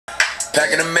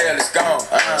Packing the mail, it's gone.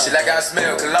 She like I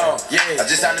smell cologne. Yeah, I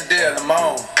just signed a deal, I'm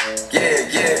on. Yeah,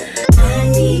 yeah. I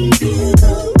need you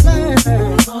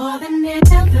more than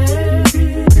ever.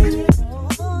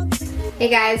 Hey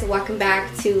guys, welcome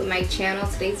back to my channel.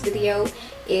 Today's video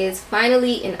is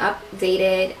finally an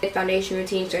updated foundation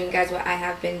routine, showing you guys what I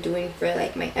have been doing for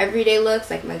like my everyday looks,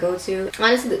 like my go-to.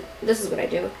 Honestly, this is what I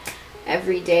do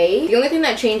every day. The only thing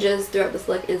that changes throughout this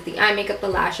look is the eye makeup, the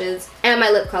lashes, and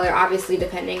my lip color, obviously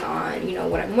depending on, you know,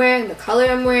 what I'm wearing, the color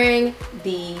I'm wearing,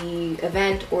 the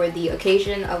event or the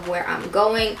occasion of where I'm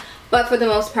going. But for the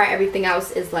most part, everything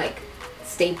else is like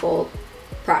staple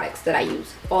products that I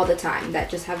use all the time that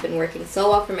just have been working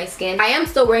so well for my skin. I am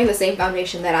still wearing the same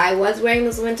foundation that I was wearing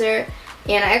this winter,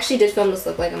 and I actually did film this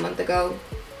look like a month ago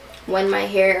when my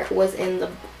hair was in the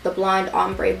blonde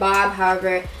ombre bob.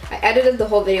 However, I edited the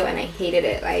whole video and I hated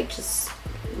it. Like, just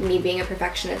me being a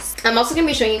perfectionist. I'm also going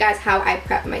to be showing you guys how I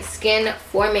prep my skin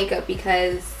for makeup,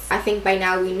 because I think by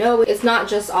now we know it's not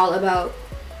just all about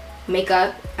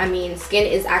makeup. I mean, skin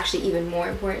is actually even more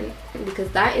important,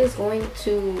 because that is going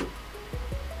to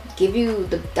give you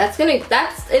the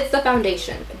it's the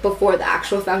foundation before the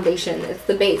actual foundation. It's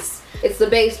the base. It's the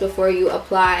base before you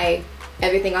apply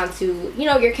everything onto, you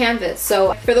know, your canvas.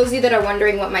 So for those of you that are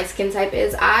wondering what my skin type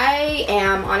is,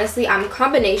 I'm a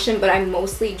combination, but I'm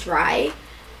mostly dry.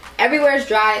 Everywhere is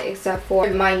dry except for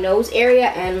my nose area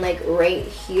and like right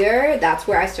here. That's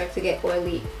where I start to get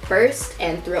oily first,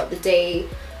 and throughout the day,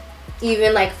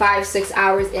 even like 5-6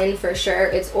 hours in, for sure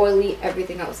it's oily.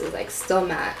 Everything else is like still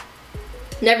matte.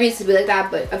 Never used to be like that,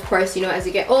 but of course, you know, as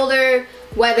you get older,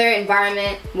 weather,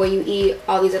 environment, what you eat,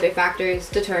 all these other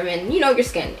factors determine, you know, your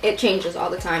skin. It changes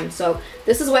all the time. So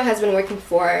this is what has been working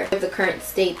for the current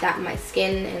state that my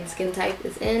skin and skin type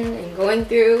is in and going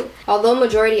through. Although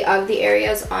majority of the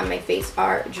areas on my face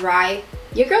are dry,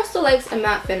 your girl still likes a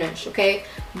matte finish, okay?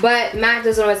 But matte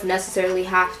doesn't always necessarily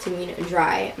have to mean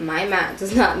dry. My matte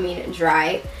does not mean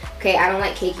dry, okay? I don't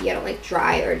like cakey, I don't like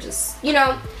dry, or just, you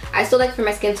know, I still like for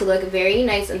my skin to look very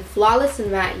nice and flawless and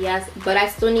matte, yes, but I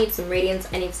still need some radiance,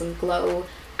 I need some glow.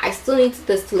 I still need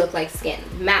this to look like skin,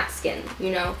 matte skin,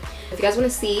 you know? If you guys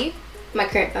want to see my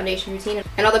current foundation routine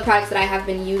and all the products that I have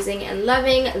been using and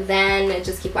loving, then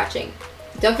just keep watching.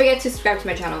 Don't forget to subscribe to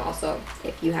my channel also,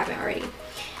 if you haven't already.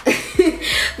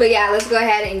 But yeah, let's go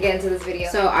ahead and get into this video.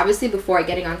 So obviously before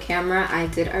getting on camera, I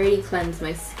did already cleanse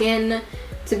my skin.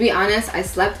 To be honest, I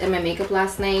slept in my makeup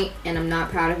last night and I'm not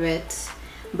proud of it.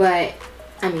 But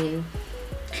I mean,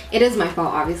 it is my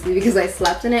fault obviously because I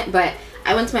slept in it. But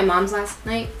I went to my mom's last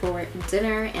night for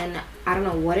dinner, and I don't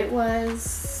know what it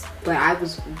was, but I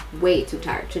was way too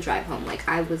tired to drive home. Like,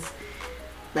 I was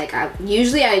like,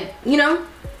 you know,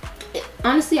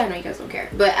 honestly, I know you guys don't care,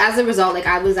 but as a result, like,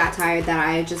 I was that tired that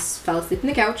I just fell asleep on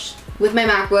the couch with my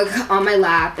MacBook on my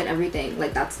lap and everything.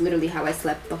 Like, that's literally how I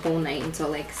slept the whole night until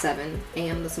like 7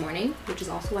 a.m. this morning, which is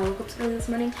also why I woke up so early this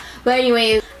morning. But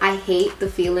anyways, I hate the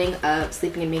feeling of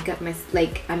sleeping in makeup.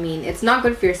 I mean, it's not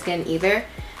good for your skin either.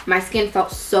 My skin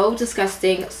felt so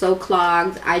disgusting, so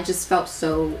clogged. I just felt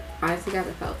so, honestly guys,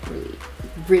 I felt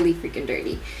really freaking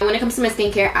dirty. When it comes to my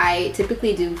skincare, I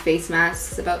typically do face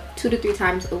masks about 2 to 3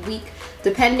 times a week,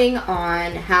 depending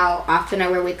on how often I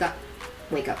wear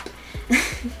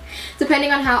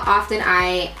depending on how often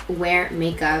I wear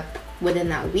makeup within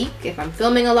that week. If I'm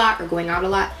filming a lot or going out a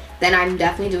lot, then I'm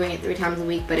definitely doing it 3 times a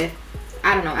week. But if,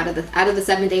 I don't know, out of the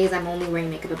 7 days I'm only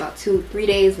wearing makeup about 2-3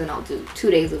 days, then I'll do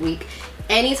 2 days a week.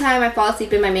 Anytime I fall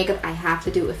asleep in my makeup, I have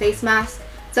to do a face mask.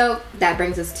 So that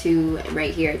brings us to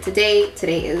right here. Today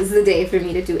is the day for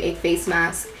me to do a face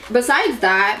mask. Besides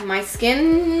that, my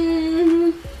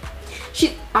skin,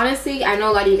 honestly, I know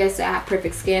a lot of you guys say I have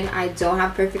perfect skin. I don't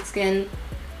have perfect skin.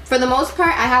 For the most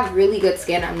part, I have really good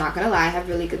skin. I'm not gonna lie, I have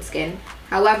really good skin.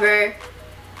 However,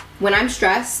 when I'm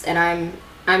stressed, and I'm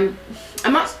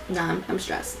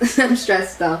stressed. I'm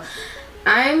stressed though.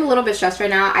 I'm a little bit stressed right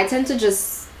now. I tend to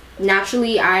just,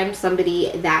 naturally, I'm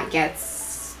somebody that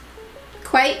gets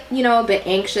quite, you know, a bit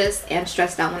anxious and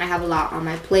stressed out when I have a lot on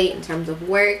my plate in terms of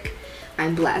work.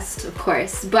 I'm blessed, of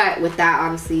course, but with that,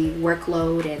 obviously,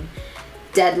 workload and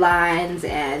deadlines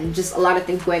and just a lot of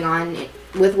things going on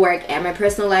with work and my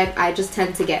personal life, I just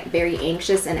tend to get very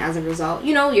anxious, and as a result,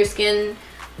 you know, your skin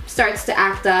starts to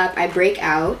act up. I break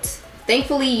out.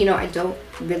 Thankfully, you know, I don't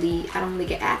really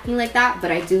get acne like that,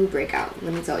 but I do break out,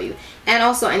 let me tell you. And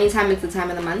also, anytime it's the time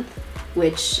of the month,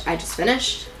 which I just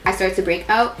finished, I start to break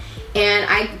out, and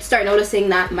I start noticing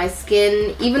that my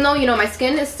skin, even though, you know, my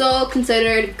skin is still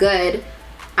considered good,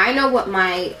 I know what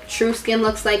my true skin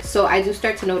looks like, so I do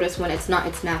start to notice when it's not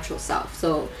its natural self.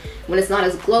 So when it's not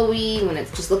as glowy, when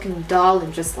it's just looking dull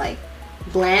and just like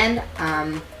bland,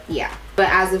 yeah. But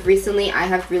as of recently, I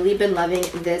have really been loving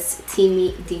this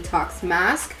Teamy Detox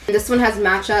Mask. This one has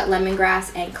matcha,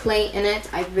 lemongrass, and clay in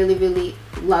it. I really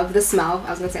love the smell.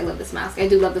 I was gonna say I love this mask. I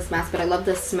do love this mask, but I love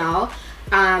the smell.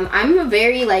 I'm a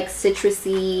very like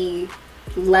citrusy,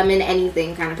 lemon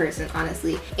anything kind of person,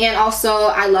 honestly. And also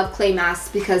I love clay masks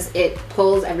because it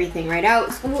pulls everything right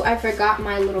out. Oh, I forgot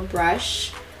my little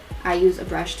brush. I use a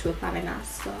brush to apply my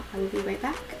mask, so I will be right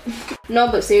back.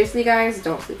 No, but seriously guys,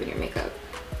 don't sleep in your makeup.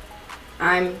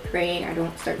 I'm praying I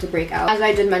don't start to break out. As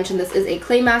I did mention, this is a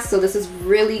clay mask, so this is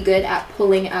really good at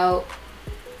pulling out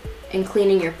and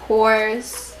cleaning your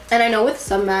pores. And I know with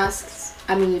some masks,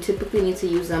 I mean, you typically need to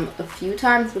use them a few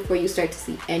times before you start to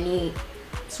see any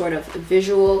sort of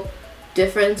visual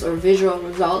difference or visual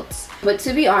results. But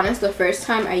to be honest, the first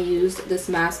time I used this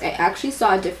mask, I actually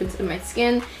saw a difference in my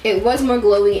skin. It was more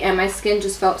glowy and my skin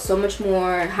just felt so much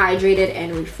more hydrated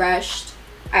and refreshed.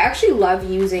 I actually love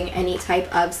using any type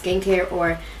of skincare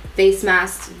or face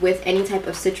masks with any type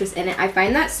of citrus in it. I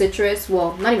find that citrus,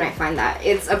 well, not even I find that,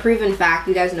 it's a proven fact.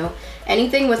 You guys know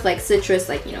anything with like citrus,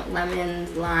 like, you know,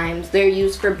 lemons, limes, they're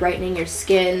used for brightening your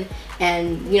skin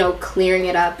and, you know, clearing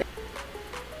it up.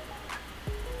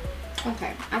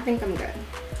 Okay, I think I'm good.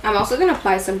 I'm also gonna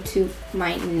apply some to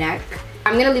my neck.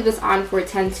 I'm gonna leave this on for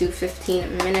 10 to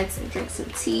 15 minutes and drink some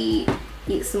tea,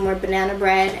 eat some more banana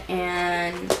bread,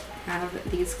 and have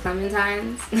these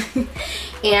clementines.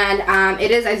 And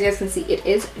it is, as you guys can see, it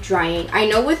is drying. I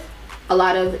know with a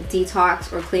lot of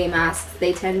detox or clay masks,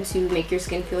 they tend to make your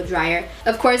skin feel drier,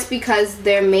 of course, because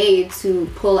they're made to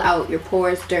pull out your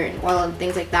pores, dirt, and oil, and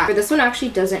things like that. But this one actually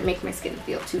doesn't make my skin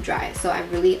feel too dry, so I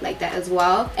really like that as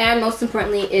well. And most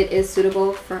importantly, it is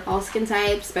suitable for all skin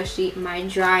types, especially my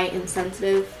dry and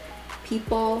sensitive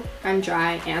people. I'm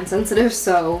dry and sensitive,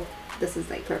 so this is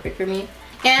like perfect for me.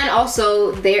 And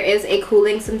also there is a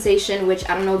cooling sensation, which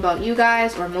I don't know about you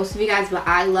guys or most of you guys, but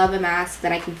I love a mask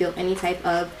that I can feel any type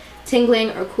of tingling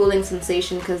or cooling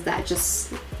sensation, because that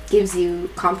just gives you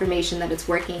confirmation that it's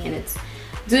working and it's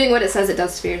doing what it says it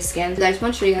does for your skin. So I just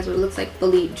want to show you guys what it looks like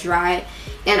fully dry.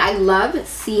 And I love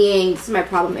seeing, this is my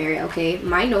problem area, okay?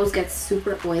 My nose gets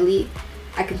super oily.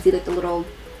 I can see like the little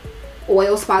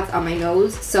oil spots on my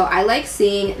nose. So I like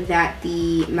seeing that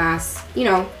the mask, you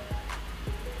know,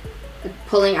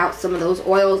 pulling out some of those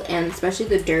oils and especially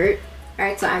the dirt.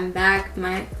 Alright, so I'm back.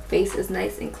 My face is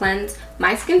nice and cleansed.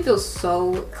 My skin feels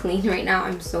so clean right now.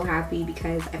 I'm so happy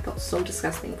because I felt so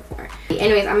disgusting before.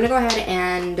 Anyways, I'm gonna go ahead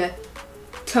and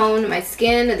tone my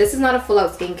skin. This is not a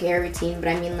full-out skincare routine, but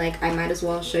I mean, like, I might as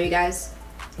well show you guys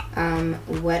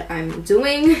what I'm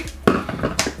doing.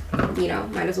 You know,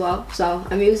 might as well. So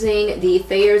I'm using the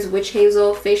Thayer's Witch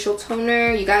Hazel facial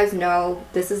toner. You guys know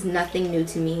this is nothing new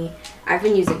to me. I've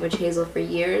been using Witch Hazel for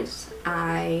years.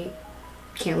 I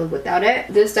can't live without it.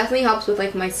 This definitely helps with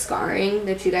like my scarring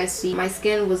that you guys see. My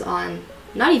skin was on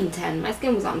not even 10, my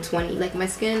skin was on 20. Like, my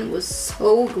skin was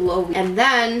so glowy. And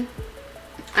then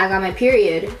I got my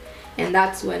period, and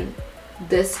that's when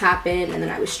this happened, and then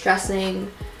I was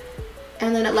stressing,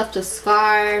 and then it left a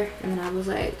scar, and then I was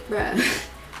like, bruh.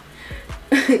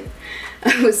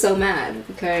 I was so mad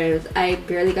because I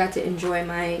barely got to enjoy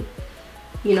my,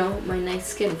 you know, my nice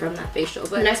skin from that facial.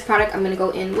 But the next product I'm gonna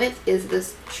go in with is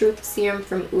this Truth Serum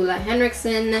from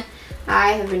Henriksen.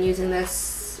 I have been using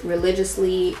this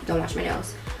religiously, don't wash my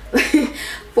nails,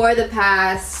 for the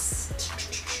past,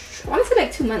 I want to say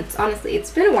like 2 months, honestly.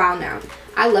 It's been a while now.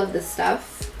 I love this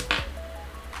stuff.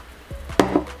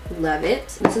 Love it.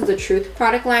 This is the Truth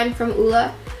product line from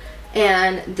Ula.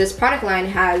 And this product line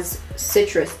has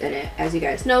citrus in it. As you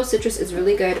guys know, citrus is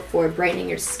really good for brightening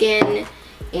your skin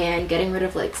and getting rid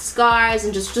of like scars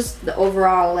and just the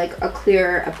overall like a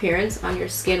clearer appearance on your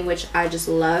skin, which I just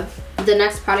love. The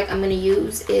next product I'm going to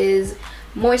use is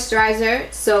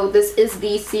moisturizer. So this is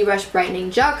the C Rush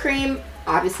Brightening Gel Cream,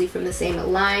 obviously from the same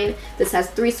line. This has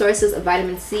 3 sources of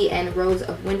vitamin C and Rose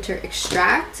of Winter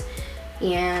extract.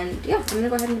 And yeah, I'm going to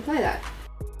go ahead and apply that.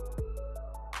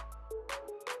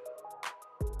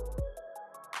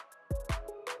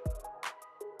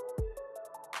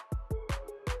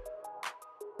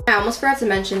 I almost forgot to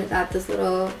mention that this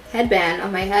little headband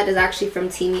on my head is actually from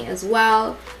Teamy as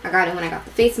well. I got it when I got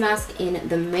the face mask in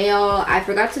the mail. I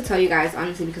forgot to tell you guys,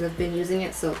 honestly, because I've been using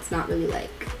it, so it's not really like,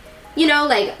 you know,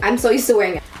 like I'm so used to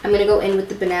wearing it. I'm gonna go in with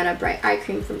the Banana Bright Eye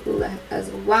Cream from Ula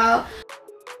as well.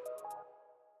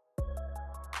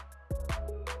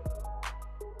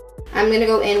 I'm gonna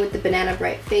go in with the Banana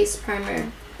Bright Face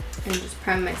Primer and just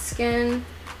prime my skin.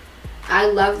 I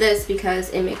love this because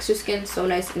it makes your skin so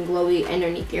nice and glowy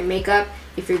underneath your makeup.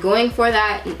 If you're going for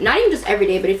that, not even just every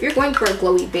day, but if you're going for a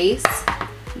glowy base,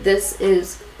 this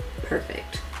is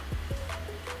perfect.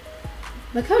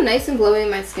 Look how nice and glowy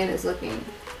my skin is looking.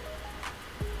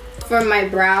 For my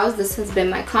brows, this has been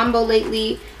my combo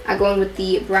lately. I'm going with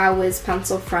the Brow Wiz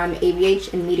pencil from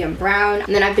ABH in medium brown.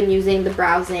 And then I've been using the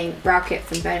Brow Kit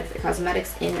from Benefit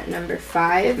Cosmetics in number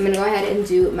 5. I'm going to go ahead and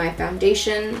do my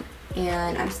foundation.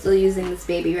 And I'm still using this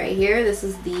baby right here. This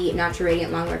is the Natural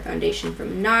Radiant Longwear Foundation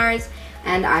from NARS.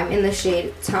 And I'm in the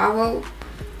shade Tahoe.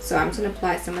 So I'm just going to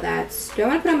apply some of that. Do I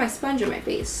want to put on my sponge or my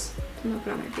face? I'm going to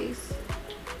put on my face.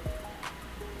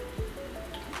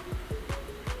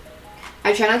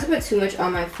 I try not to put too much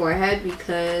on my forehead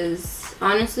because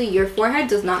honestly your forehead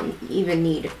does not even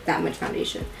need that much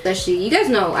foundation. Especially, you guys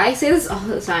know, I say this all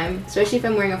the time, especially if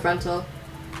I'm wearing a frontal,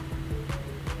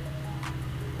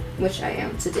 which I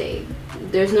am today.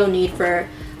 There's no need for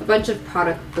a bunch of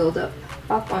product buildup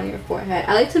up on your forehead.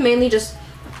 I like to mainly just,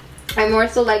 I more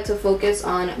so like to focus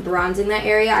on bronzing that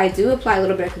area. I do apply a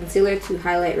little bit of concealer to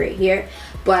highlight right here,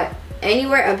 but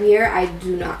anywhere up here I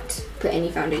do not put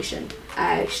any foundation.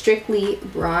 I strictly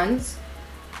bronze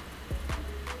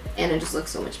and it just looks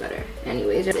so much better.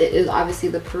 Anyways, it is obviously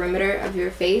the perimeter of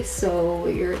your face, so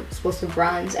you're supposed to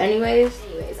bronze anyways.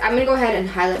 I'm gonna go ahead and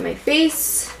highlight my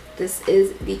face. This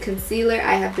is the concealer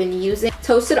I have been using.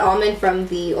 Toasted Almond from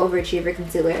the Overachiever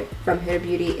concealer from Huda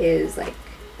Beauty is like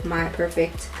my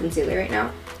perfect concealer right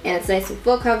now, and it's nice and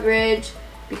full coverage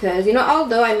because, you know,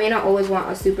 although I may not always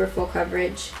want a super full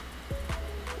coverage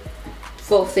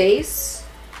full face,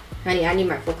 honey, I need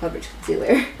my full coverage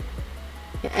concealer.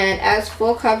 And as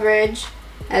full coverage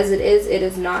as it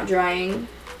is not drying,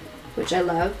 which I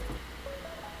love.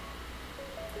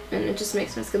 And it just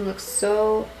makes my skin look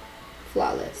so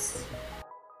flawless.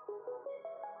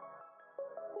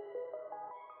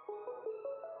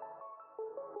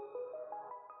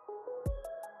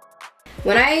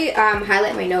 When I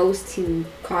highlight my nose to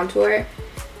contour,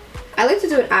 I like to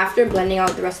do it after blending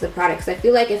out the rest of the product because I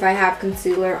feel like if I have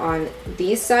concealer on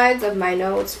these sides of my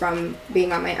nose from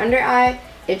being on my under eye,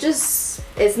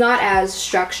 it's not as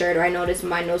structured, or I notice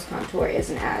my nose contour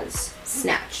isn't as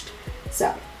snatched.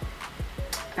 So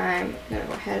I'm gonna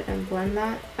go ahead and blend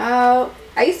that out.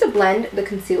 I used to blend the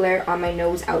concealer on my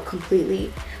nose out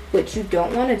completely, which you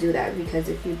don't want to do that because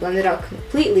if you blend it out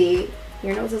completely,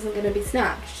 your nose isn't gonna be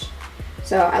snatched.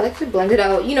 So I like to blend it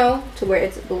out, you know, to where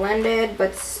it's blended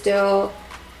but still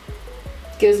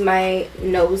gives my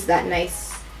nose that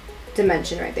nice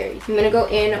dimension right there. I'm gonna go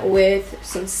in with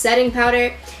some setting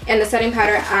powder, and the setting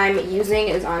powder I'm using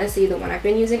is honestly the one I've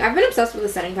been using. I've been obsessed with the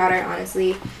setting powder,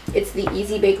 honestly. It's the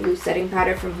Easy Bake Loose setting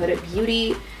powder from Huda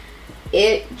Beauty.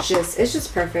 It's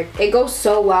just perfect. It goes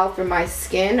so well for my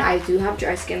skin. I do have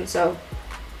dry skin, so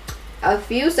a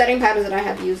few setting powders that I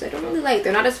have used I don't really like.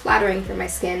 They're not as flattering for my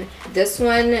skin. This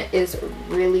one is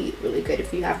really, really good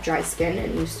if you have dry skin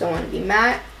and you still want to be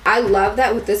matte. I love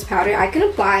that with this powder I can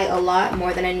apply a lot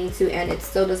more than I need to and it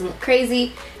still doesn't look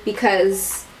crazy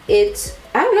because it,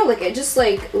 I don't know, like it just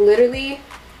like literally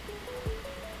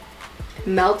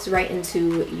melts right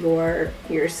into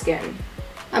your skin.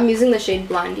 I'm using the shade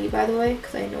Blondie, by the way,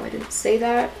 because I know I didn't say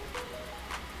that.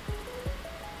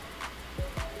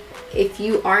 If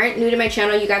you aren't new to my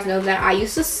channel, you guys know that I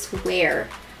used to swear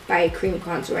by cream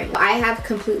contouring. I have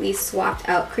completely swapped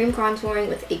out cream contouring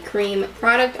with a cream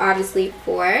product, obviously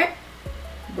for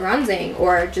bronzing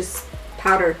or just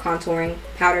powder contouring,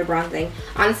 powder bronzing.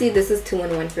 Honestly, this is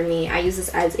 2-in-1 for me. I use this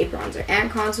as a bronzer and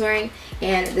contouring,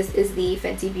 and this is the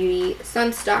Fenty Beauty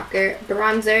Sunstalker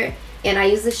bronzer, and I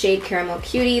use the shade Caramel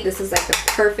Cutie. This is like the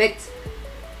perfect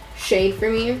shade for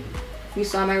me. If you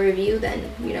saw my review,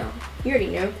 then you know, you already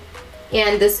knew.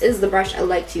 And this is the brush I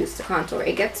like to use to contour.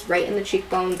 It gets right in the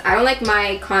cheekbones. I don't like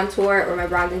my contour or my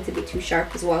bronzing to be too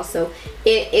sharp as well, so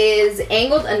it is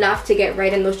angled enough to get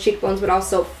right in those cheekbones, but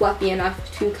also fluffy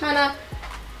enough to kind of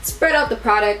spread out the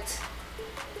product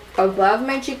above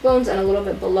my cheekbones and a little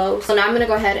bit below. So now I'm going to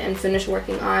go ahead and finish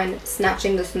working on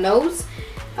snatching this nose.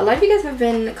 A lot of you guys have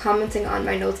been commenting on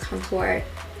my nose contour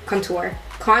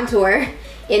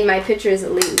in my pictures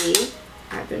lately.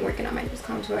 I've been working on my nose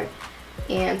contour.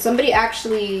 And somebody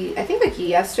actually, I think like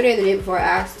yesterday or the day before,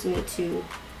 asked me to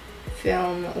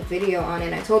film a video on it.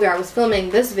 And I told her I was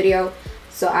filming this video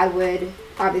so I would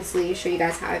obviously show you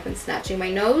guys how I've been snatching my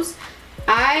nose.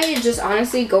 I just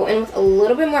honestly go in with a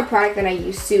little bit more product than I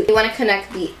used to. You want to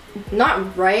connect the,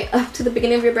 not right up to the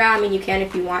beginning of your brow, I mean you can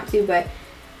if you want to, but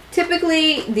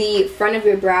typically the front of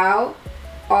your brow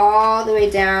all the way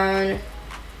down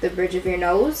the bridge of your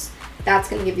nose. That's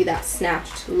going to give you that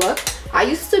snatched look. I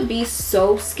used to be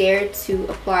so scared to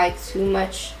apply too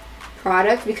much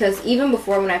product because even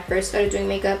before, when I first started doing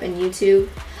makeup and YouTube,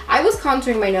 I was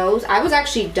contouring my nose. I was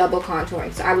actually double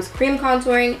contouring. So I was cream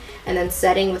contouring and then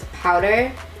setting with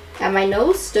powder. and my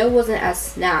nose still wasn't as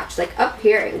snatched. Like up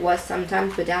here it was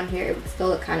sometimes, but down here it would still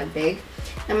look kind of big.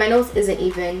 And my nose isn't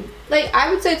even, like, I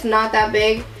would say it's not that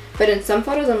big, but in some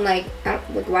photos I'm like,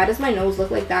 why does my nose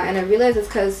look like that? And I realized it's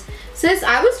because, sis,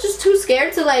 I was just too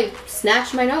scared to like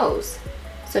snatch my nose.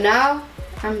 So now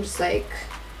I'm just like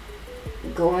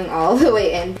going all the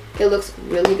way in. It looks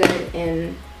really good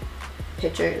in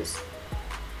pictures.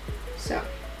 So,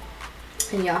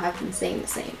 and y'all have been saying the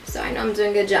same. So I know I'm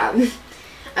doing a good job.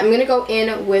 I'm gonna go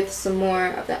in with some more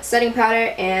of that setting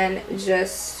powder and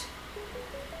just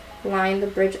line the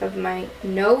bridge of my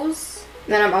nose.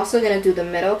 Then I'm also gonna do the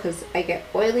middle because I get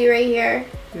oily right here,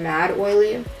 mad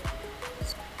oily.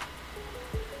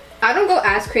 I don't go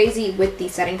as crazy with the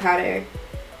setting powder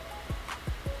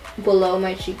below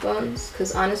my cheekbones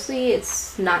because honestly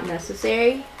it's not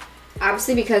necessary.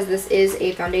 Obviously, because this is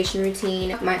a foundation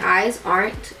routine, my eyes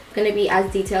aren't gonna be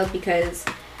as detailed because,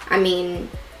 I mean,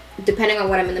 depending on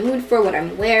what I'm in the mood for, what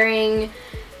I'm wearing,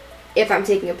 if I'm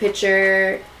taking a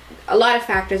picture, a lot of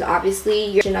factors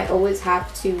obviously. And I always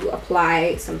have to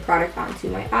apply some product onto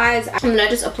my eyes. I'm gonna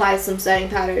just apply some setting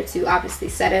powder to obviously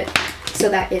set it so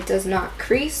that it does not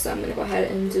crease. So I'm gonna go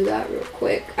ahead and do that real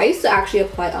quick. I used to actually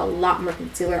apply a lot more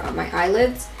concealer on my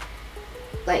eyelids,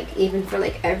 like even for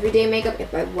like everyday makeup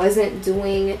if I wasn't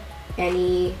doing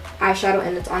any eyeshadow,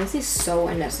 and it's honestly so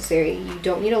unnecessary. You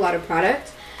don't need a lot of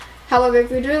product. However, if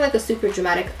you're doing like a super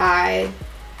dramatic eye,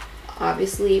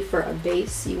 obviously for a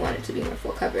base you want it to be more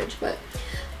full coverage, but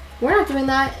we're not doing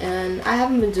that, and I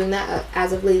haven't been doing that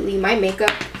as of lately. My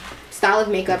makeup style of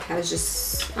makeup has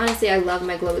just, honestly, I love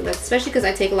my glowy lips, especially because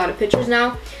I take a lot of pictures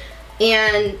now,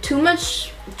 and too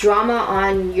much drama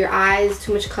on your eyes,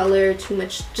 too much color, too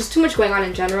much going on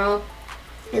in general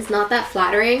is not that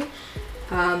flattering,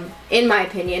 in my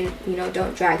opinion. You know,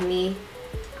 don't drag me.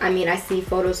 I mean, I see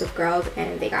photos of girls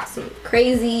and they got some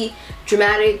crazy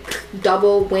dramatic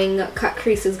double wing cut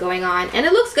creases going on, and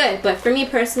it looks good, but for me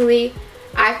personally,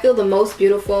 I feel the most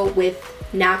beautiful with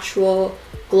natural,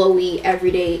 glowy,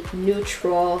 everyday,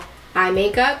 neutral eye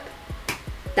makeup.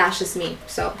 That's just me.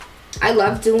 So I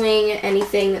love doing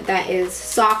anything that is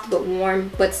soft but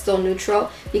warm but still neutral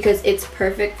because it's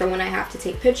perfect for when I have to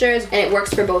take pictures, and it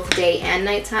works for both day and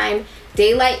nighttime.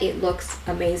 Daylight, it looks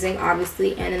amazing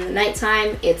obviously, and in the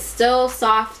nighttime it's still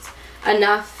soft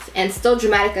enough and still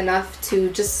dramatic enough to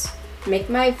just make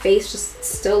my face just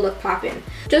still look poppin'.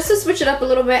 Just to switch it up a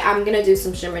little bit, I'm gonna do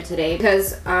some shimmer today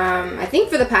because I think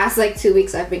for the past like 2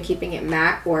 weeks I've been keeping it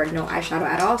matte or no eyeshadow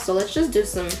at all. So let's just do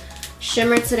some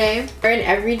shimmer today. For an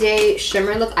everyday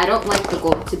shimmer look, I don't like the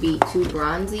gold to be too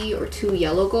bronzy or too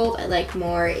yellow gold.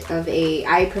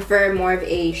 I prefer more of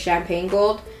a champagne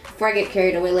gold. Before I get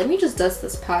carried away, let me just dust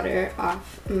this powder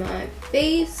off my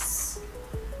face.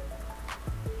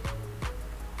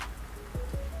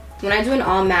 When I do an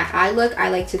all matte eye look, I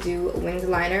like to do a winged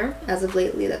liner. As of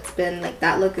lately, that's been like,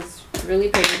 that look is really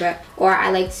pretty, but, or I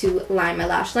like to line my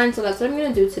lash line, so that's what I'm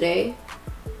gonna do today.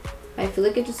 I feel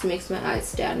like it just makes my eyes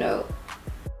stand out.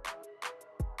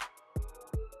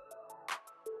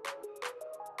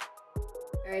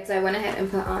 Alright, so I went ahead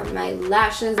and put on my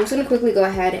lashes. I'm just gonna quickly go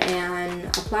ahead and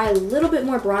apply a little bit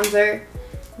more bronzer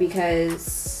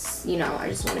because, you know, I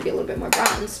just want to be a little bit more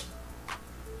bronzed.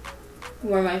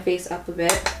 Warm my face up a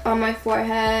bit on my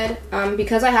forehead.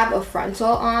 Because I have a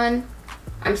frontal on,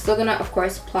 I'm still gonna, of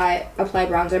course, apply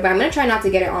bronzer, but I'm gonna try not to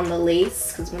get it on the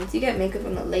lace because once you get makeup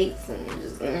on the lace,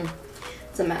 and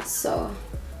it's a mess. So,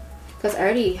 plus I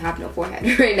already have no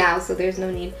forehead right now, so there's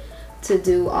no need to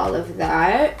do all of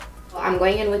that. I'm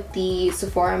going in with the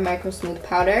Sephora Micro Smooth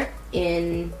Powder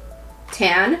in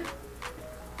Tan,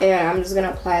 and I'm just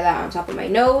gonna apply that on top of my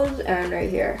nose and right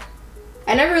here.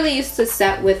 I never really used to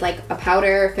set with like a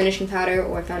powder, finishing powder,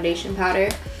 or foundation powder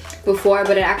before,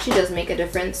 but it actually does make a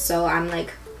difference, so I'm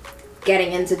like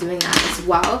getting into doing that as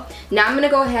well. Now I'm gonna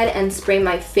go ahead and spray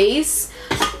my face.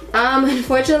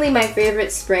 Unfortunately, my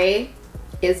favorite spray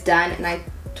is done, and I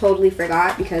totally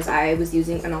forgot because I was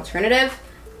using an alternative.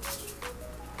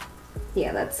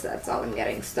 Yeah, that's all I'm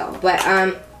getting still. But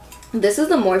this is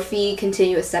the Morphe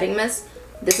Continuous Setting Mist.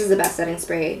 This is the best setting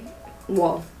spray,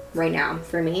 well, right now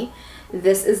for me.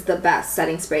 This is the best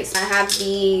setting spray. I have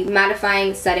the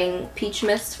Mattifying Setting Peach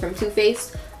Mist from Too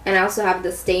Faced, and I also have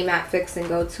the Stay Matte Fix and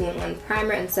Go 2-in-1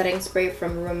 Primer and Setting Spray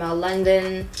from Rimmel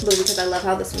London. But because I love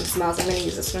how this one smells, I'm going to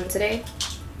use this one today.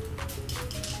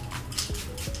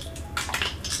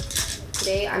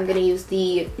 Today I'm going to use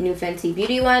the new Fenty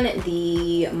Beauty one,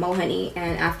 the Mo Honey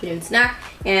and Afternoon Snack.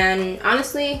 And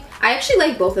honestly, I actually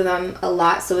like both of them a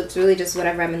lot, so it's really just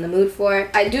whatever I'm in the mood for.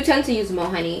 I do tend to use Mo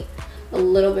Honey a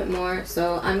little bit more,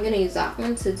 so I'm going to use that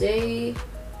one today.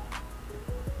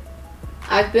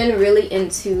 I've been really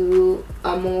into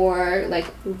a more like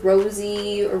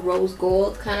rosy or rose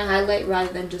gold kind of highlight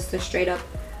rather than just a straight up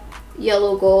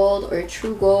yellow gold or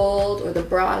true gold or the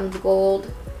bronze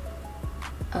gold.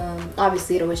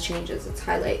 Obviously it always changes its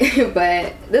highlight,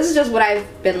 but this is just what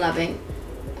I've been loving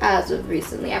as of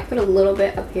recently. I put a little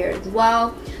bit up here as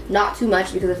well, not too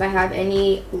much, because if I have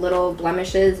any little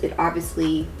blemishes, it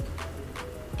obviously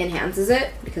enhances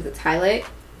it because it's highlight.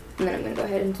 And then I'm gonna go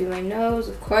ahead and do my nose,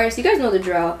 of course. You guys know the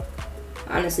drill.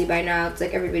 Honestly, by now, it's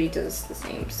like everybody does the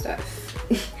same stuff.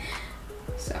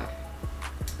 So,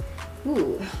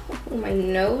 ooh, my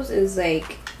nose is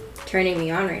like turning me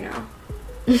on right now.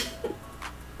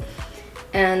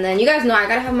 And then you guys know I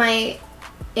gotta have my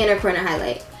inner corner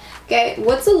highlight. Okay,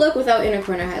 what's a look without inner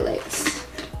corner highlights?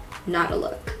 Not a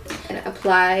look. And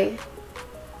apply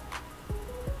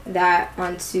that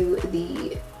onto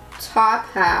the top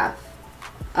half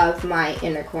of my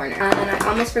inner corner. And I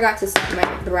almost forgot to set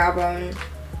my brow bone.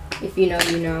 If you know,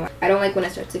 you know. I don't like when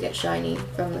it starts to get shiny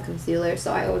from the concealer,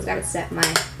 so I always gotta set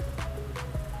my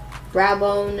brow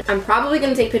bone. I'm probably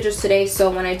gonna take pictures today, so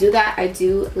when I do that, I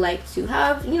do like to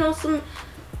have, you know, some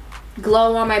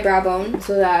glow on my brow bone,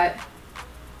 so that,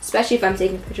 especially if I'm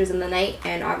taking pictures in the night,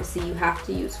 and obviously you have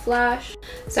to use flash.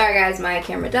 Sorry guys, my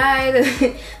camera died.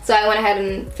 So I went ahead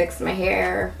and fixed my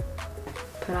hair,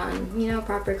 put on, you know,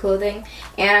 proper clothing,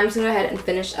 and I'm just gonna go ahead and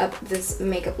finish up this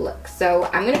makeup look. So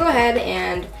I'm gonna go ahead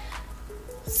and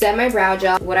set my brow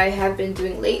gel. What I have been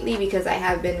doing lately, because I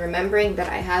have been remembering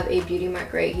that I have a beauty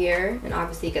mark right here, and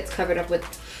obviously it gets covered up with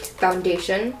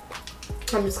foundation,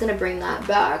 I'm just gonna bring that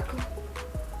back.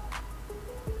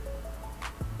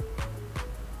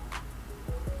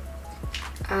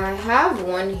 I have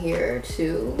one here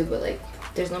too, but like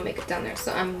there's no makeup down there,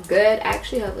 so I'm good. I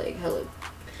actually have like hella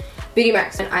beauty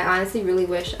marks, and I honestly really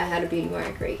wish I had a beauty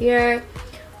mark right here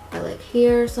or like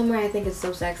here somewhere. I think it's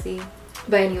so sexy.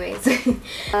 But anyways,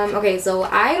 okay, so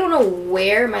I don't know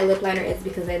where my lip liner is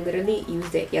because I literally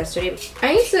used it yesterday.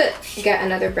 I need to get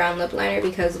another brown lip liner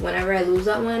because whenever I lose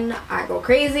that one, I go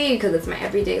crazy because it's my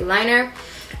everyday liner.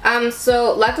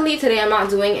 So luckily today I'm not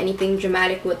doing anything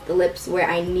dramatic with the lips where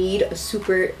I need a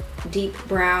super deep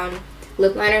brown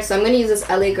lip liner. So I'm going to use this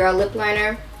LA Girl lip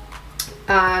liner.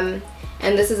 And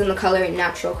this is in the color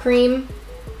Natural Cream.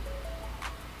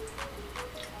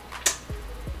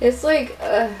 It's like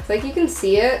you can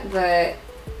see it, but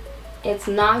it's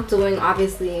not doing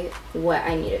obviously what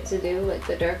I need it to do, like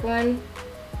the dark one.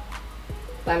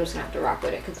 But I'm just gonna have to rock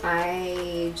with it because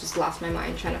I just lost my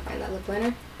mind trying to find that lip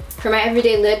liner. For my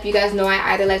everyday lip, you guys know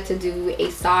I either like to do a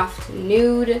soft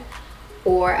nude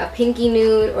or a pinky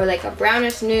nude or like a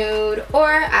brownish nude, or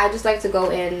I just like to go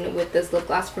in with this lip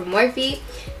gloss from Morphe.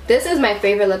 This is my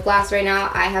favorite lip gloss right now.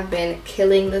 I have been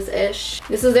killing this ish.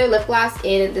 This is their lip gloss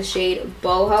in the shade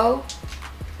Boho.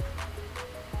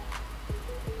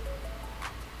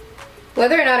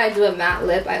 Whether or not I do a matte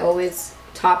lip, I always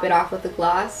top it off with a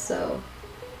gloss. So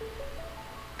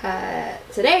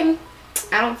today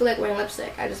I don't feel like wearing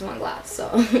lipstick. I just want gloss.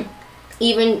 So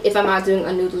even if I'm not doing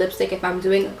a nude lipstick, if I'm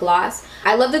doing a gloss,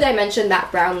 I love the dimension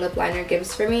that brown lip liner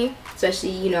gives for me,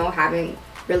 especially, you know, having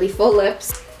really full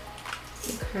lips.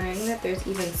 I'm crying that there's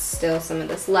even still some of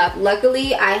this left.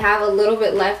 Luckily, I have a little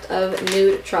bit left of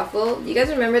Nude Truffle. Do you guys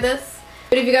remember this?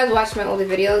 But if you guys watch my older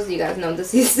videos, you guys know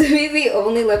this used to be the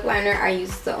only lip liner I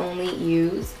used to only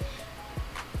use.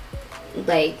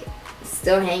 Like,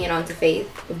 still hanging on to Faith.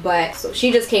 But, so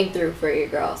she just came through for your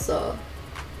girl, so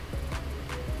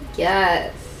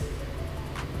yes.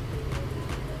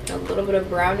 A little bit of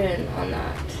browning on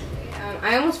that.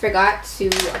 I almost forgot to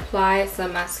apply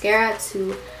some mascara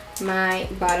to my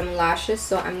bottom lashes,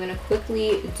 so I'm gonna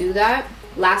quickly do that.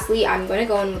 Lastly, I'm gonna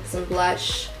go in with some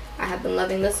blush. I have been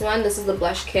loving this one. This is the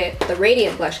blush kit, the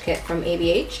Radiant Blush Kit from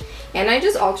ABH, and I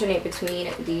just alternate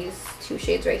between these two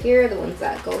shades right here, the ones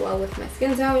that go well with my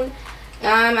skin tone.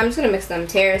 I'm just gonna mix them,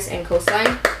 Terrace and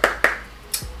Coastline,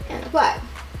 and apply.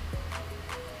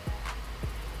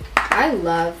 I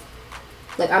love,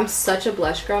 like, I'm such a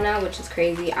blush girl now, which is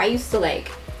crazy. I used to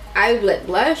like, I would let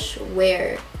blush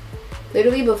where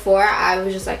literally before I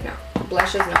was just like, no,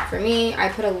 blush is not for me. I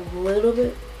put a little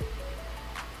bit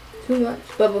too much,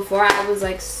 but before I was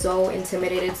like so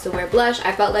intimidated to wear blush.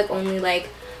 I felt like only like,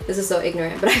 this is so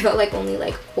ignorant, but I felt like only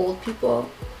like old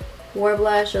people wore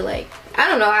blush, or like, I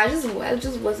don't know, I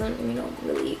just wasn't, you know,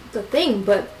 really the thing,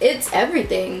 but it's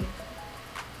everything,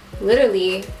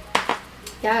 literally.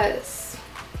 Yes,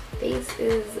 face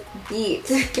is beat.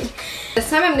 This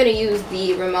time I'm gonna use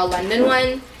the Rimmel London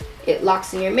one. It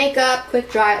locks in your makeup,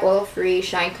 quick dry, oil-free,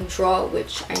 shine control,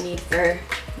 which I need for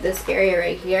this area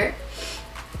right here.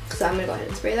 So I'm gonna go ahead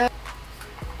and spray that.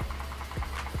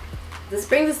 this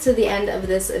brings us to the end of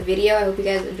this video. I hope you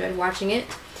guys enjoyed watching it.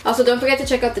 Also, don't forget to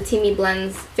check out the Teamy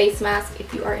Blends face mask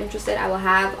if you are interested. I will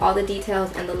have all the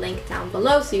details and the link down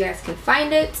below so you guys can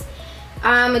find it.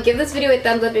 Give this video a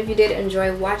thumbs up if you did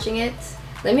enjoy watching it.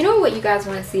 Let me know what you guys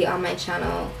want to see on my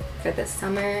channel for this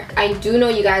summer. I do know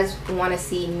you guys want to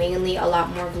see mainly a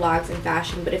lot more vlogs and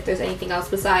fashion, but if there's anything else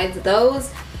besides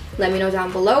those, let me know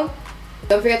down below.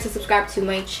 Don't forget to subscribe to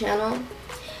my channel,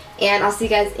 and I'll see you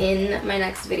guys in my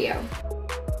next video.